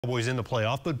Cowboys in the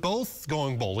playoff, but both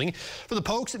going bowling. For the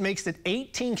Pokes, it makes it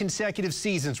 18 consecutive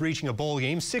seasons reaching a bowl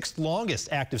game, sixth longest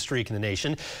active streak in the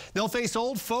nation. They'll face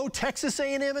old foe Texas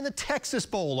A&M in the Texas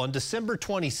Bowl on December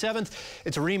 27th.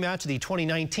 It's a rematch of the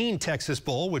 2019 Texas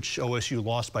Bowl, which OSU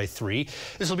lost by 3.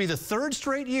 This will be the third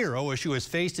straight year OSU has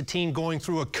faced a team going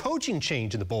through a coaching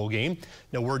change in the bowl game.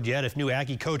 No word yet if new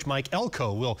Aggie coach Mike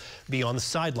Elko will be on the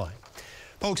sideline.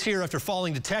 Pokes here after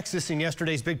falling to Texas in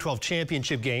yesterday's Big 12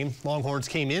 championship game. Longhorns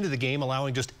came into the game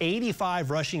allowing just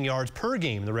 85 rushing yards per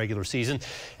game in the regular season,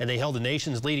 and they held the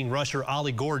nation's leading rusher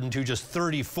Ollie Gordon to just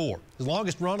 34. His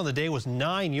longest run on the day was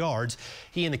 9 yards.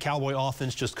 He and the Cowboy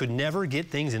offense just could never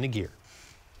get things into gear.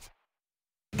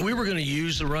 We were going to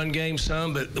use the run game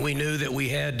some, but we knew that we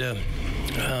had to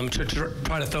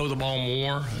try to throw the ball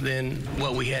more than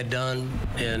what we had done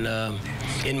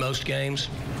in most games.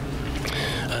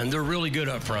 And they're really good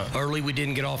up front. Early, we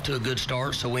didn't get off to a good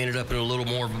start, so we ended up in a little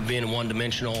more being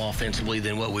one-dimensional offensively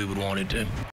than what we would want it to.